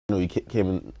know, you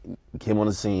came on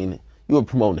the scene. You were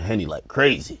promoting Henny like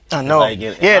crazy. I know.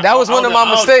 That was one of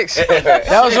my mistakes.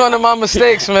 That was one of my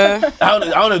mistakes, man. I don't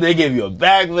know if they gave you a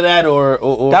bag for that or.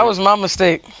 That was my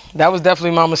mistake. That was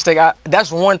definitely my mistake.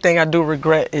 That's one thing I do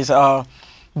regret is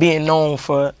being known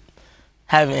for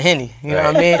having Henny. You know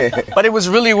what I mean? But it was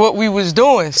really what we was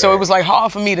doing. So it was like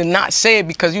hard for me to not say it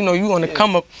because, you know, you on the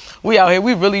come up. We out here,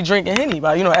 we really drinking Henny.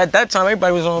 But, you know, at that time,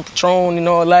 everybody was on Patron and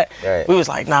all that. Right. We was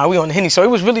like, nah, we on the Henny. So it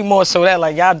was really more so that,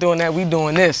 like, y'all doing that, we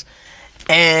doing this.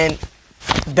 And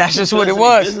that's just what it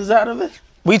was. Business out of it?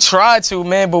 We tried to,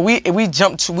 man, but we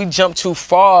jumped too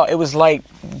far. It was like,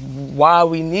 why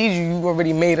we need you? You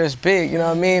already made us big. You know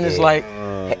what I mean? It's like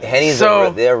Henny's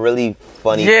they're really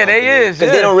funny. Yeah, they is.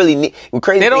 Because they don't really need.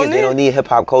 Crazy thing is they don't need hip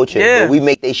hop culture. Yeah. But we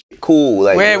make they shit cool.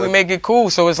 Like we make it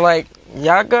cool. So it's like,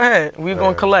 y'all go ahead. We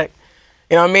gonna collect.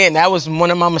 You know what I mean? That was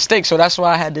one of my mistakes. So that's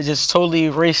why I had to just totally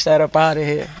erase that up out of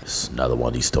here. It's another one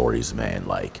of these stories, man.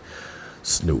 Like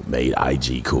Snoop made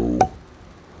IG cool.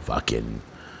 Fucking.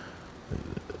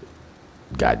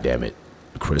 God damn it,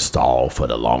 Cristal for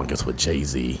the longest with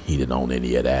Jay-Z. He didn't own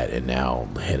any of that, and now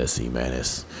Hennessy, man,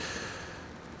 is.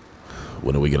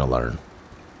 When are we gonna learn?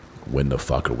 When the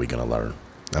fuck are we gonna learn?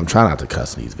 I'm trying not to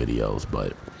cuss in these videos,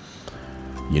 but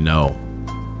you know,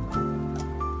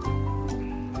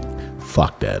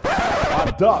 fuck that.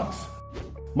 My ducks,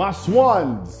 my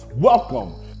swans,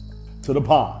 welcome to the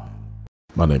pond.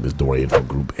 My name is Dorian from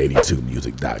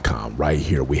Group82Music.com. Right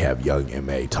here we have Young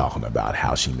M.A. talking about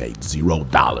how she made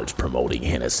 $0 promoting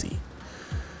Hennessy.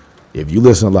 If you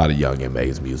listen to a lot of Young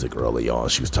M.A.'s music early on,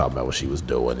 she was talking about what she was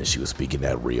doing and she was speaking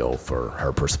that real for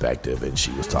her perspective, and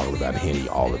she was talking about Henny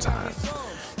all the time.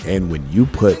 And when you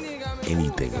put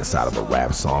anything inside of a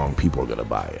rap song, people are going to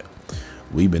buy it.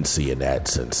 We've been seeing that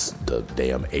since the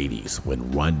damn 80s when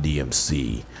Run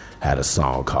DMC had a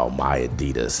song called My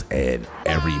Adidas, and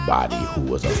everybody who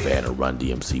was a fan of Run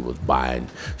DMC was buying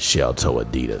shell toe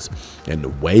Adidas. And the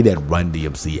way that Run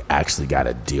DMC actually got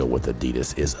a deal with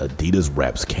Adidas is Adidas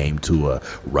reps came to a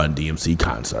Run DMC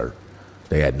concert.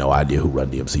 They had no idea who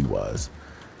Run DMC was.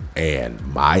 And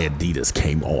My Adidas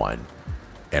came on.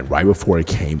 And right before it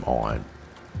came on,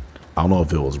 I don't know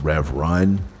if it was Rev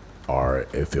Run or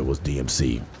if it was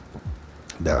DMC.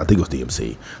 I think it was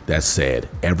DMC that said,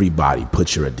 everybody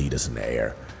put your Adidas in the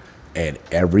air. And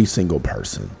every single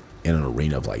person in an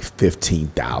arena of like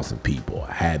 15,000 people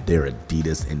had their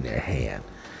Adidas in their hand.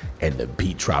 And the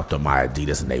beat dropped on My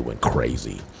Adidas and they went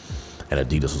crazy. And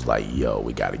Adidas was like, yo,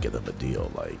 we got to give them a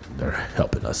deal. Like, they're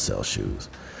helping us sell shoes.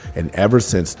 And ever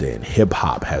since then, hip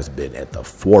hop has been at the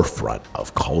forefront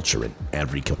of culture in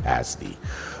every capacity,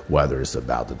 whether it's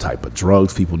about the type of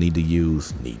drugs people need to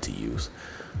use.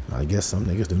 I guess some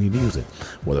niggas do need to use it.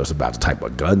 Whether it's about the type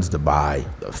of guns to buy,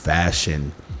 the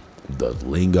fashion, the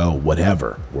lingo,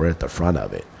 whatever, we're at the front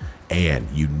of it. And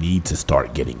you need to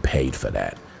start getting paid for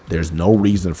that. There's no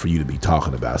reason for you to be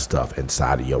talking about stuff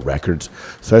inside of your records,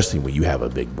 especially when you have a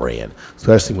big brand,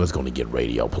 especially when it's going to get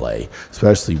radio play,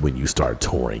 especially when you start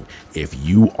touring, if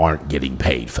you aren't getting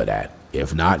paid for that.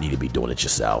 If not, you need to be doing it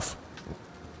yourself.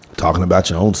 Talking about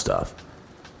your own stuff.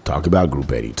 Talk about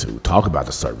Group 82. Talk about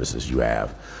the services you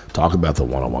have. Talk about the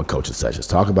one-on-one coaching sessions.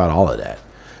 Talk about all of that.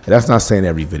 And that's not saying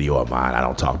every video of mine I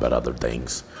don't talk about other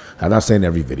things. I'm not saying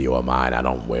every video of mine I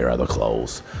don't wear other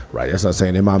clothes, right? That's not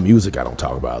saying in my music I don't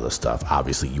talk about other stuff.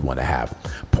 Obviously, you want to have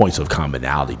points of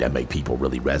commonality that make people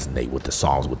really resonate with the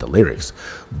songs, with the lyrics.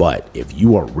 But if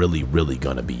you are really, really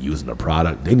going to be using a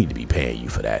product, they need to be paying you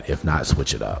for that. If not,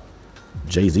 switch it up.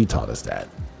 Jay-Z taught us that.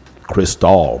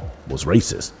 Cristal was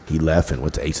racist. He left and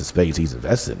went to Ace of Spades. He's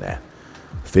invested in that.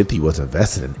 50 was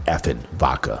invested in effing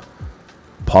vodka.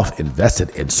 Puff invested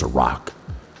in Ciroc.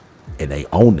 And they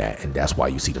own that, and that's why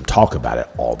you see them talk about it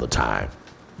all the time.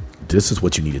 This is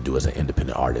what you need to do as an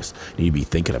independent artist. You need to be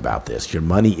thinking about this. Your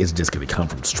money is just going to come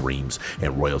from streams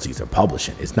and royalties and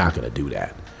publishing. It's not going to do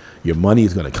that. Your money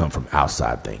is going to come from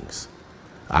outside things.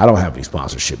 I don't have any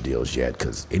sponsorship deals yet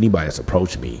because anybody that's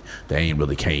approached me, they ain't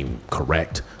really came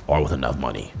correct or with enough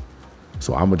money.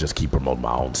 So I'm going to just keep promoting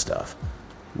my own stuff.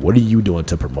 What are you doing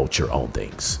to promote your own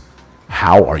things?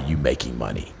 How are you making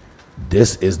money?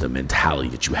 This is the mentality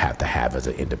that you have to have as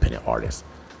an independent artist.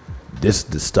 This is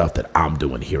the stuff that I'm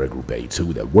doing here at Group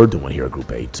 82, that we're doing here at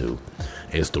Group 82,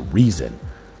 is the reason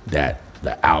that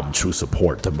the album True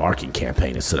Support, the marketing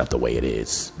campaign, is set up the way it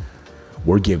is.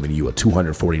 We're giving you a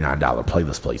 $249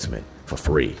 playlist placement for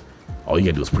free. All you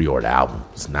gotta do is pre-order the album.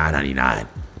 It's $9.99.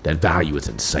 That value is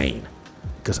insane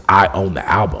because I own the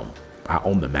album. I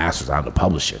own the masters, I own the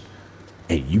publishing.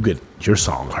 And you get your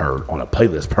song heard on a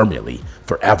playlist permanently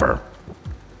forever.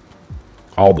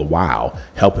 all the while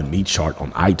helping me chart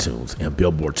on iTunes and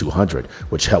Billboard 200,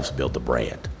 which helps build the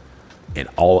brand. And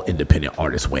all independent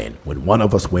artists win. When one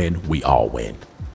of us win, we all win.